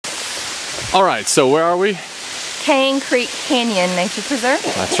All right, so where are we? Cane Creek Canyon Nature Preserve.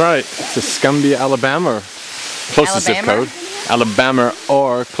 That's right. Tuscumbia, Alabama. Or closest zip code. Alabama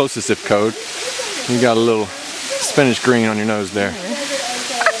or closest zip code. You got a little spinach green on your nose there.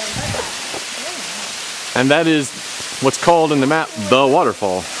 And that is what's called in the map the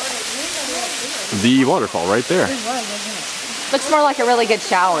waterfall. The waterfall right there. Looks more like a really good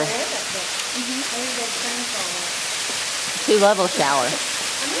shower. Two-level shower.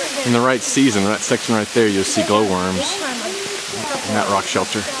 In the right season, that section right there, you'll see glowworms in that rock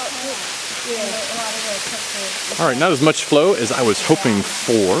shelter. All right, not as much flow as I was hoping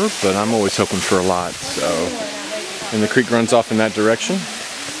for, but I'm always hoping for a lot. So, and the creek runs off in that direction.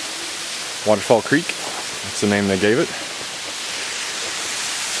 Waterfall Creek, that's the name they gave it.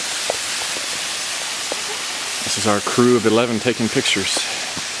 This is our crew of 11 taking pictures.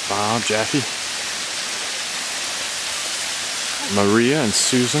 Bob, Jaffe, Maria, and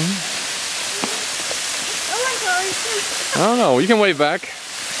Susan. I don't know, you can wave back.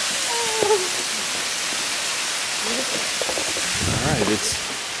 Alright,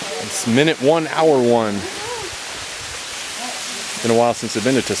 it's minute 1, hour 1. It's been a while since I've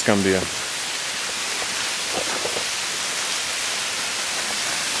been to Tuscumbia.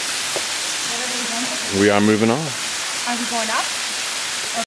 We are moving on. Are we going up?